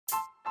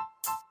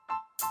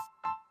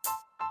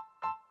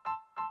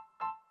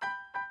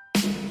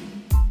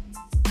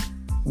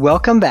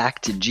Welcome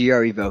back to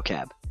GRE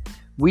Vocab.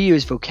 We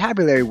use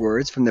vocabulary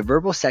words from the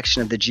verbal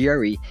section of the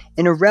GRE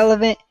in a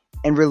relevant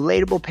and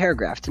relatable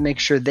paragraph to make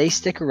sure they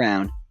stick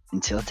around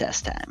until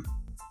test time.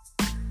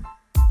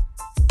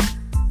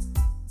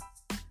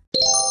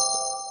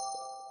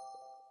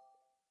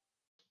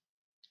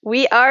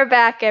 We are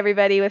back,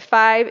 everybody, with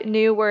 5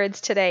 new words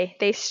today.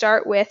 They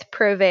start with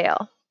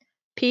prevail.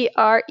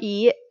 Prevail,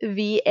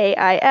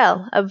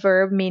 a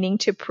verb meaning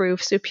to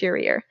prove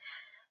superior.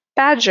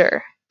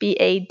 Badger,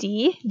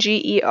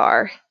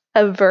 Badger,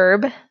 a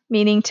verb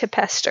meaning to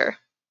pester.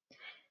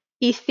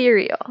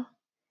 Ethereal,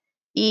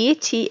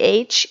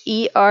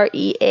 Ethereal,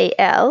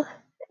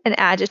 an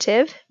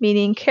adjective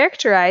meaning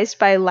characterized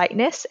by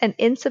lightness and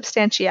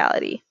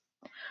insubstantiality.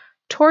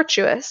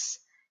 Tortuous,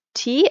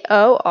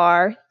 Tortuous,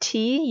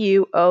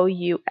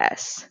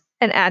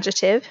 an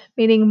adjective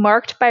meaning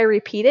marked by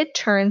repeated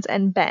turns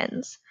and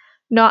bends,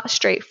 not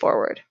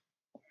straightforward.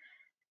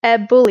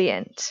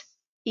 Ebullient,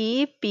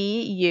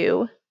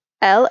 Ebullient,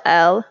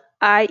 an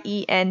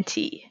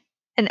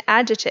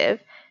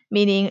adjective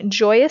meaning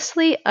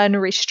joyously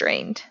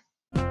unrestrained.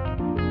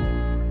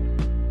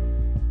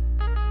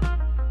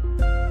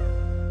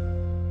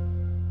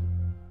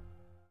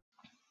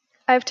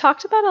 I've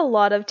talked about a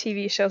lot of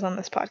TV shows on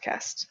this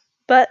podcast,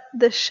 but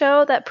the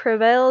show that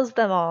prevails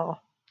them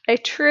all, a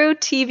true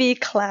TV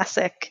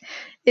classic,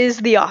 is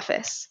The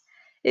Office.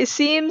 It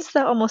seems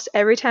that almost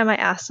every time I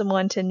ask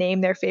someone to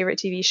name their favorite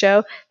TV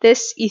show,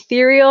 this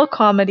ethereal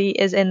comedy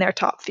is in their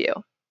top few.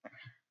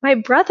 My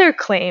brother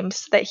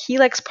claims that he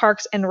likes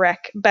Parks and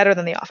Rec better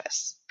than The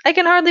Office. I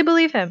can hardly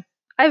believe him.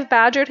 I've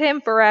badgered him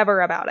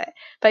forever about it,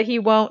 but he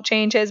won't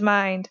change his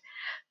mind.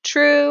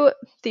 True,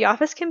 The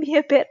Office can be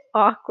a bit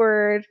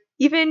awkward,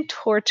 even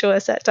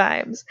tortuous at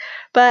times,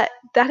 but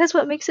that is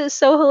what makes it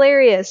so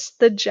hilarious.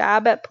 The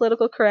jab at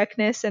political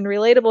correctness and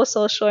relatable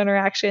social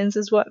interactions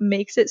is what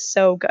makes it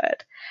so good.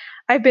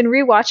 I've been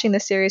rewatching the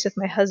series with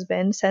my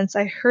husband since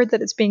I heard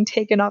that it's being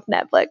taken off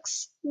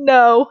Netflix.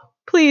 No,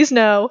 please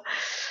no.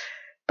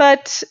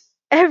 But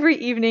every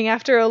evening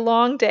after a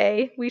long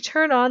day, we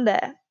turn on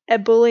the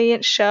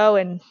ebullient show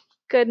and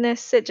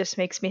goodness, it just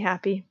makes me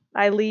happy.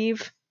 I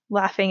leave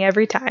laughing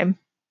every time.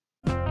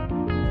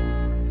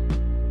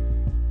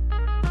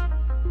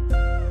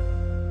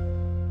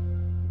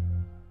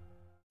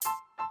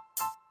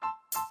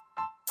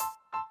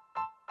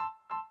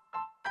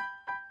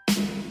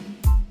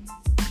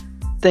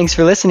 Thanks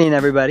for listening,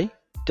 everybody.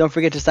 Don't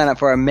forget to sign up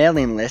for our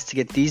mailing list to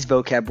get these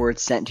vocab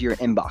words sent to your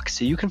inbox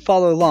so you can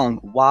follow along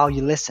while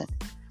you listen.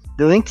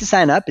 The link to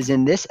sign up is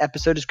in this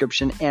episode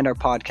description and our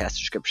podcast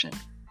description.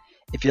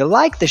 If you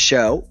like the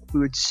show, we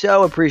would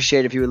so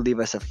appreciate if you would leave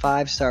us a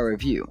 5-star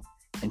review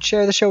and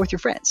share the show with your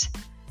friends.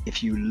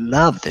 If you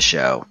love the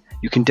show,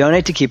 you can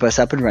donate to keep us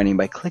up and running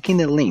by clicking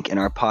the link in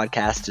our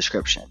podcast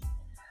description.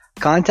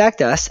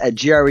 Contact us at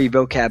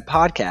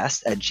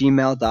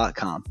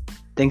grevocabpodcast@gmail.com.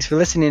 Thanks for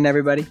listening,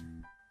 everybody.